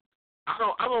 And I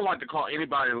don't like to call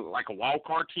anybody like a wild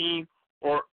card team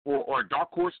or a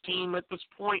dark horse team at this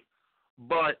point,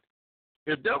 but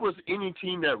if there was any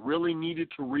team that really needed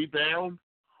to rebound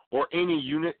or any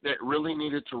unit that really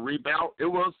needed to rebound, it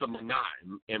was the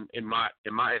Manai in my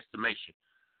estimation.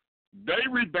 They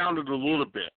rebounded a little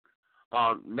bit,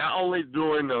 not only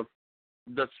during the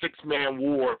 6-man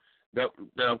war that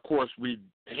of course we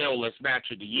hailed as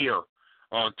match of the year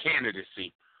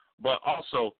candidacy, but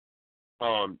also.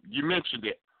 You mentioned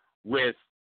it with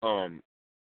the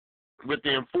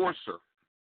Enforcer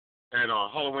at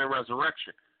Halloween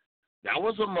Resurrection. That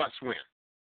was a must-win,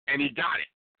 and he got it.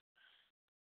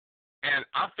 And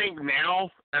I think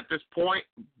now, at this point,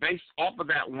 based off of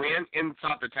that win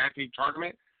inside the tag team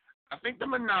tournament, I think the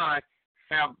Manai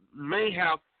may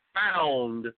have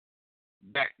found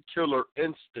that killer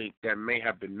instinct that may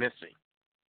have been missing.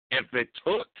 If it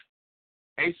took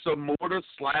Asa Morta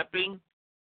slapping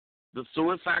the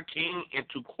Suicide King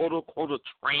into quote-unquote a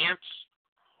trance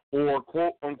or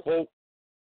quote-unquote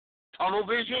tunnel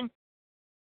vision,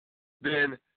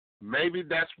 then maybe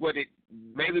that's what it's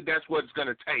going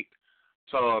to take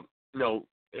to,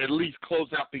 at least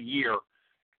close out the year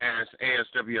as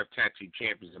ASWF Tag Team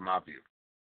Champions, in my view.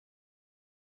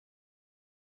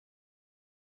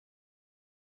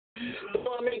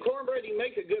 Well, Cornbread, you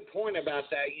make a good point about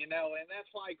that, and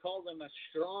that's why I call them a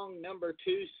strong number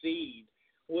 2 seed.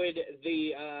 Would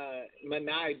the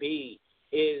Manai be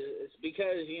is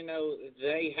because,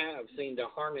 they have seemed to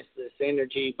harness this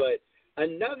energy. But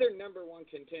another number 1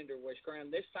 contender was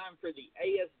crowned, this time for the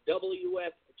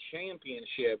ASWF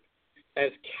Championship,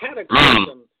 as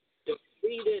Cataclysm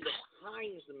defeated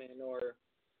Heinzman, or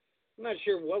I'm not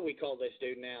sure what we call this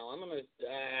dude now.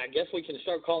 I guess we can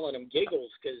start calling him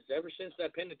Giggles, because ever since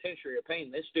that Penitentiary of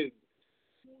Pain, this dude's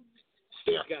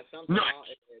got something.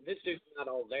 This dude's not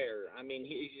all there.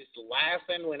 He's just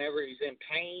laughing whenever he's in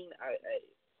pain.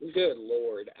 Good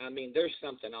Lord. There's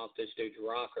something off this dude's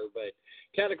rocker. But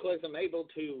Cataclysm able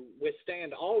to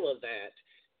withstand all of that,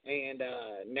 and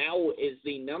now is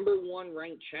the number 1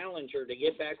 ranked challenger to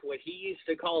get back what he used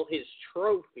to call his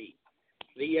trophy,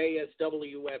 the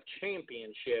ASWF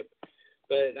Championship.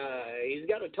 But he's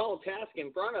got a tall task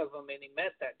in front of him, and he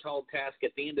met that tall task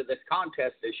at the end of this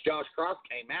contest as Josh Cross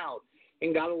came out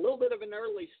and got a little bit of an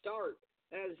early start,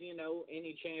 as,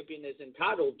 any champion is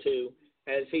entitled to,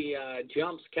 as he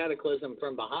jumps Cataclysm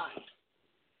from behind.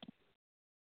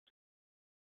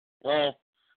 Well,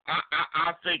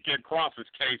 I think in Cross's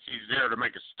case, he's there to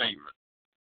make a statement.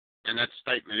 And that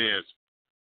statement is,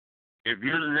 if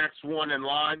you're the next one in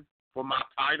line for my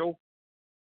title,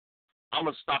 I'm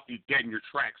gonna stop you dead in your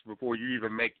tracks before you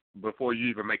even make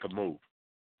a move.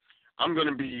 I'm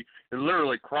gonna be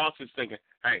literally Cross is thinking,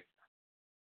 hey,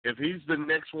 if he's the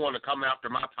next one to come after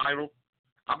my title,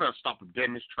 I'm gonna stop him dead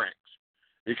in his tracks,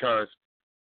 because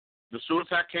the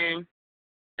Suicide King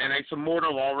and Ace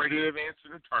Immortal already advanced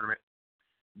in the tournament.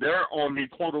 They're on the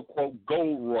quote-unquote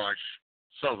gold rush,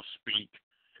 so to speak.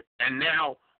 And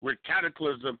now, with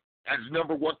Cataclysm as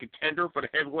number one contender for the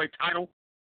heavyweight title,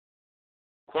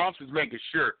 Cross is making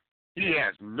sure he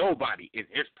has nobody in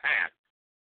his path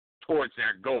towards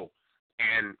that goal.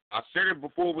 And I said it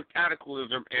before with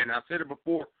Cataclysm, and I said it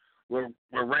before with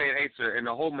Ray and Asa and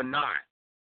the whole Manai.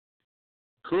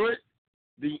 Could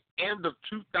the end of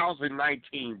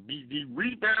 2019 be the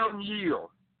rebound year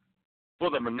for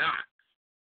the Manai?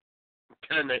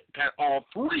 Can all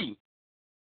three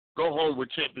go home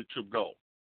with championship gold?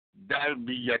 That would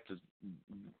be yet to,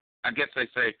 I guess they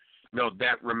say, no,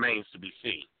 that remains to be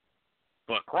seen.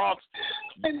 But Cross,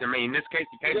 I mean, in this case,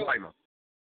 you can't blame him.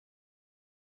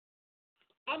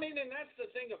 I mean, and that's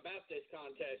the thing about this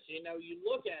contest. You know, you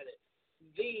look at it,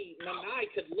 the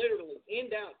Manai could literally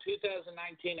end out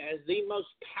 2019 as the most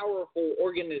powerful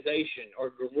organization or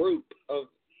group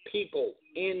of people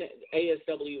in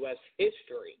ASWF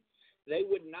history. They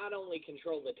would not only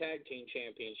control the tag team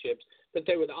championships, but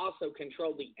they would also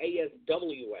control the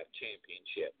ASWF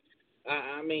championship.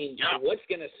 I mean, what's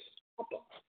going to stop them?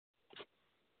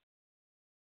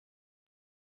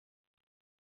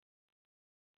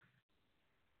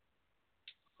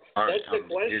 That's the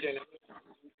question.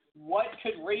 What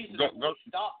could reasonably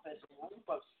stop this group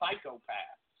of psychopaths?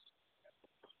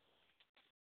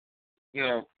 You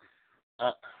know,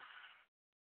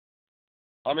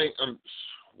 I mean,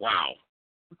 wow.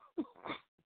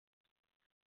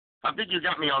 I think you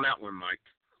got me on that one,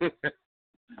 Mike.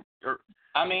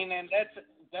 I mean, and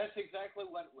that's exactly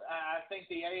what I think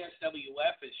the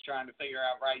ASWF is trying to figure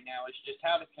out right now, is just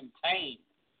how to contain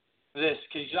this.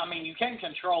 Because, I mean, you can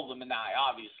control the Manai,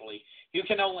 obviously. You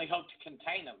can only hope to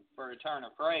contain them for a turn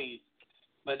of phrase,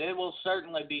 but it will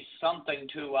certainly be something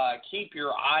to keep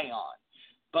your eye on.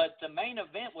 But the main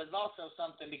event was also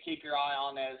something to keep your eye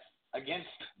on, as,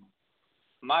 against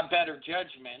my better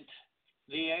judgment,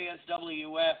 the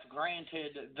ASWF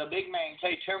granted the big man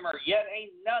K. Toomer yet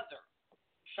another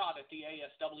shot at the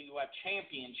ASWF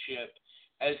championship,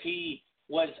 as he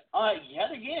was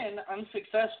yet again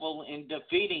unsuccessful in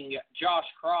defeating Josh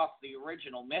Cross, the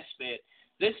original Misfit.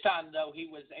 This time, though, he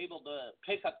was able to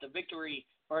pick up the victory,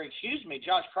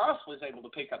 Josh Cross was able to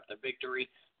pick up the victory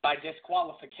by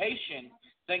disqualification,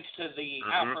 thanks to the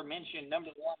aforementioned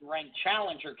number one ranked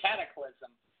challenger,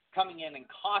 Cataclysm, coming in and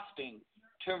costing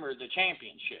Toomer the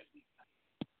championship.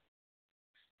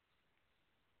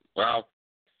 Well,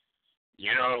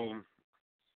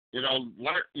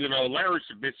 Larry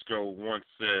Sabisco once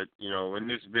said, in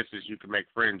this business you can make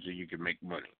friends or you can make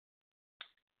money.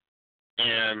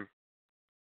 And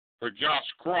for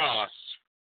Josh Cross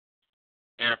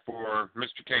and for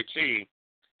Mr. KT,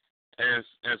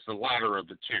 as the latter of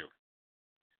the two.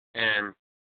 And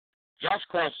Josh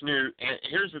Cross knew, and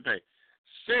here's the thing,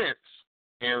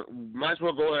 and might as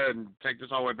well go ahead and take this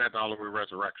all the way back to Halloween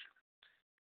Resurrection.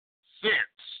 Since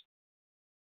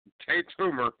K.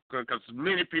 Toomer, because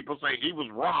many people say he was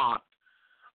robbed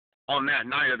on that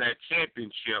night of that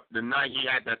championship, the night he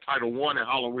had that title won in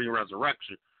Halloween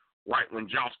Resurrection, right when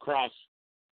Josh Cross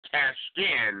cashed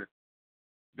in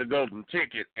the golden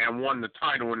ticket and won the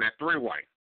title in that three-way.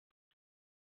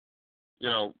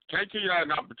 KT had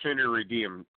an opportunity to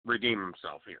redeem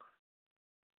himself here.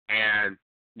 And,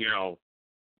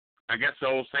 I guess the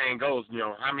old saying goes,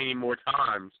 how many more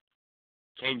times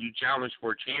can you challenge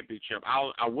for a championship?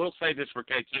 I will say this for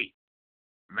KT.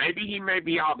 Maybe he may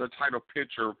be out of the title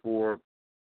picture for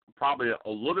probably a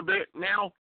little bit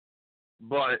now,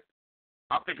 but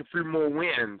I think a few more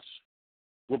wins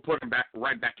will put him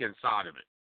right back inside of it.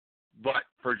 But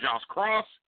for Josh Cross,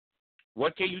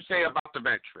 what can you say about the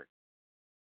veteran?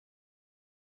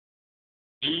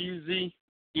 Easy,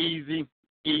 easy,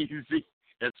 easy,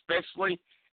 especially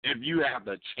if you have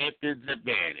the champion's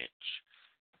advantage.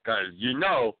 Because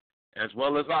as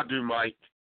well as I do, Mike,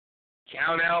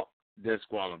 count out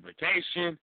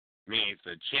disqualification means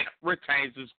the champ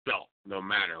retains his belt no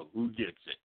matter who gets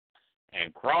it.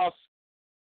 And Cross,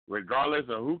 regardless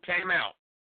of who came out,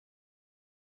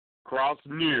 Cross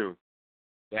knew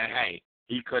that, hey,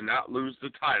 he could not lose the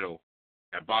title.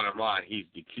 And bottom line, he's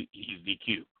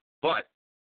DQ. But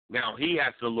now he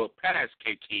has to look past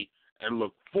KT and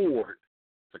look forward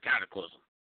to Cataclysm.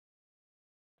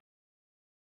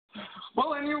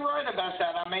 Well, and you're right about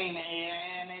that. I mean,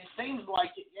 and it seems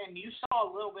like, and you saw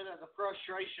a little bit of the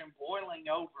frustration boiling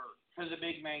over for the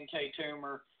big man K.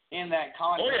 Toomer in that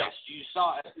contest. Oh, yeah. You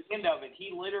saw at the end of it,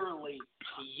 he literally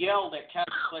yelled at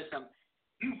Cataclysm,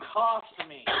 "You cost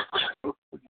me."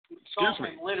 Excuse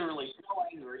me. Literally so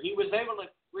angry. He was able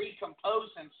to recompose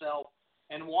himself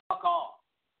and walk off.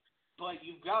 But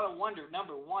you've got to wonder,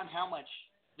 number one, how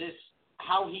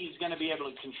he's going to be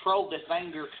able to control this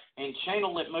anger and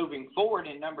channel it moving forward.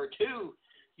 And number two,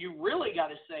 you really got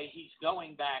to say he's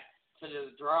going back to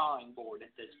the drawing board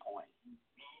at this point.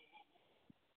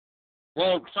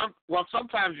 Well,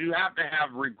 sometimes you have to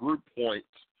have regroup points.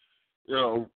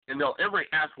 Every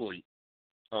athlete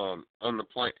on the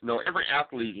plane, every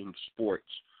athlete in sports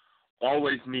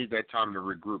always need that time to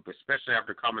regroup, especially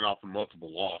after coming off of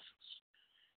multiple losses.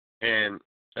 And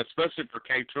especially for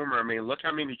K. Toomer, I mean, look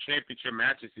how many championship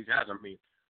matches he's had. I mean,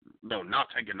 not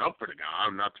taking up for the guy.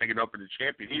 I'm not taking up for the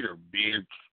champion either, being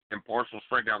impartial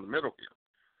straight down the middle here.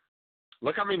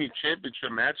 Look how many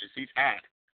championship matches he's had,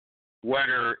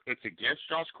 whether it's against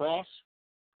Josh Cross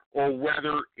or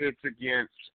whether it's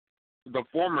against the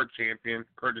former champion,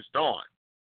 Curtis Dawn.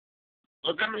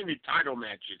 Look how many title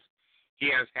matches he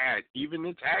has had, even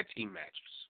in tag team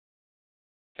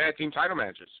title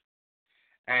matches,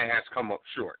 and has come up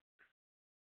short.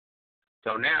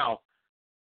 So now,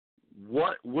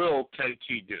 what will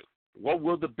KT do? What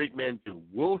will the big man do?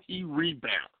 Will he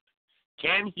rebound?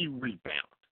 Can he rebound?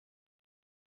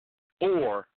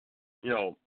 Or,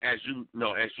 as you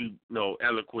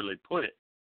eloquently put it,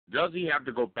 does he have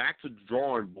to go back to the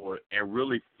drawing board and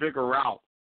really figure out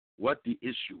what the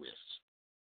issue is?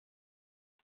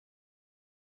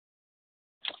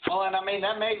 Well, and I mean,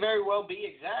 that may very well be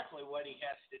exactly what he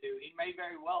has to do. He may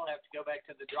very well have to go back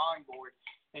to the drawing board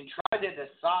and try to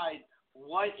decide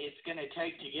what it's going to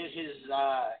take to get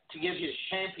his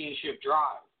championship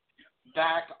drive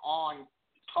back on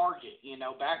target,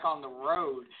 back on the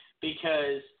road.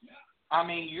 Because, I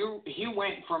mean, he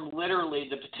went from literally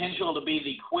the potential to be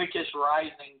the quickest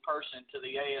rising person to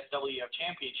the ASWF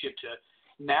championship to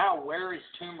now where is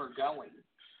Toomer going?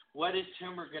 What is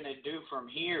Toomer going to do from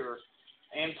here?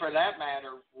 And for that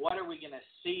matter, what are we going to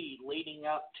see leading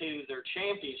up to their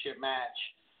championship match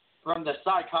from the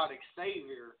Psychotic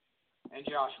Savior and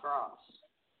Josh Cross?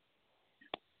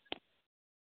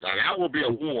 Now, that will be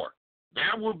a war.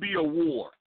 That will be a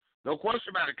war. No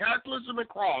question about it. Cataclysm and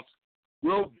Cross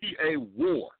will be a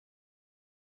war.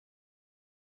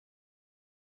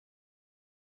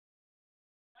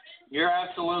 You're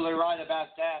absolutely right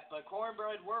about that. But,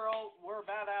 Cornbread, we're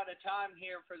about out of time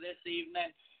here for this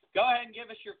evening. Go ahead and give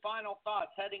us your final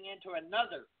thoughts heading into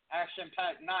another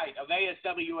action-packed night of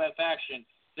ASWF action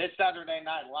this Saturday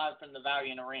night live from the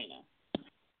Valiant Arena.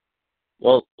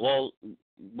 Well,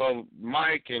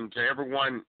 Mike, and to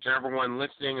everyone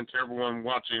listening and to everyone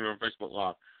watching on Facebook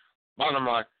Live, bottom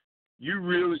line, you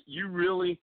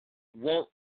really want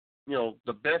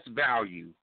the best value.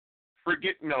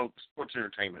 Forget sports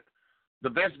entertainment, the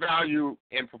best value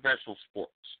in professional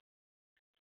sports.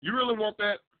 You really want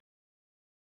that?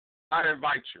 I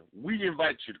invite you. We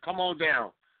invite you to come on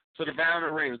down to the Valiant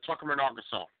Arena, Tuckerman,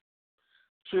 Arkansas.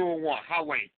 201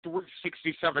 Highway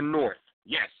 367 North.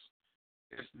 Yes,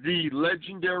 it's the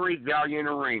legendary Valiant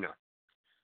Arena.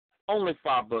 Only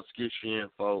 $5 gets you in,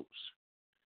 folks.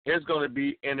 It's going to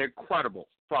be an incredible,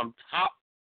 from top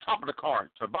of the card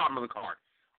to bottom of the card,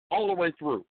 all the way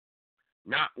through.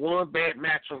 Not one bad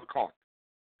match on the card.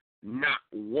 Not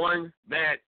one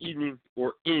bad evening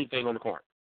or anything on the card.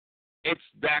 It's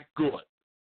that good.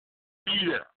 Be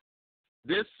there.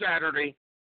 This Saturday,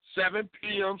 7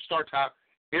 p.m. start time.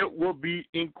 It will be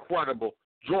incredible.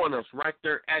 Join us right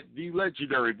there at the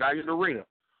legendary Valiant Arena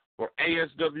for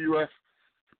ASWF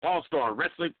All-Star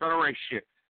Wrestling Federation.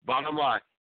 Bottom line,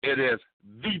 it is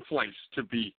the place to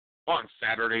be on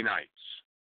Saturday nights.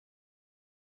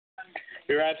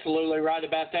 You're absolutely right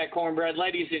about that, Cornbread.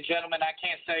 Ladies and gentlemen, I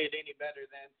can't say it any better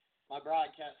than my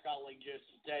broadcast colleague just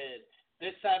said.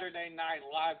 This Saturday night,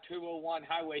 live 201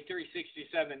 Highway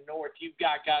 367 North, you've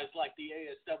got guys like the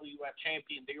ASWF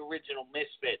champion, the original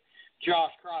Misfit, Josh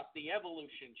Cross, the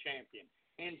Evolution champion,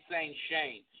 Insane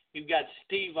Shane. You've got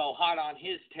Steve-O hot on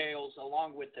his tails,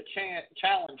 along with the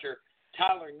challenger,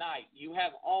 Tyler Knight. You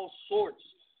have all sorts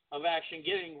of action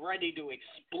getting ready to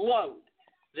explode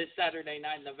this Saturday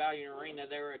night in the Valiant Arena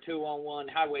there at 201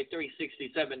 Highway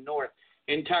 367 North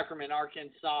in Tuckerman,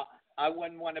 Arkansas. I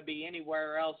wouldn't want to be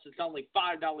anywhere else. It's only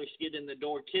 $5 to get in the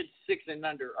door. Kids 6 and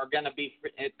under are going to be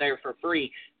there for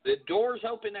free. The doors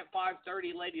open at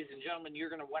 5:30, ladies and gentlemen. You're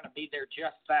going to want to be there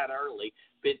just that early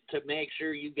to make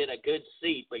sure you get a good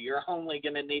seat, but you're only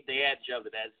going to need the edge of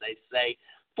it, as they say.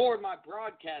 For my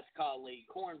broadcast colleague,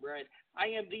 Cornbread, I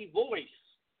am the voice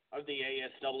of the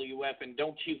ASWF, and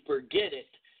don't you forget it,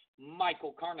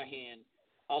 Michael Carnahan.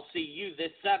 I'll see you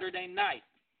this Saturday night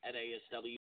at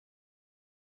ASWF.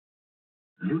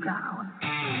 Look out.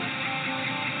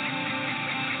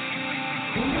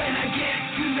 When I get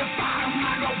to the bottom,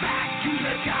 I go back to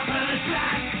the top of the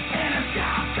slide, and I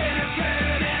stop it.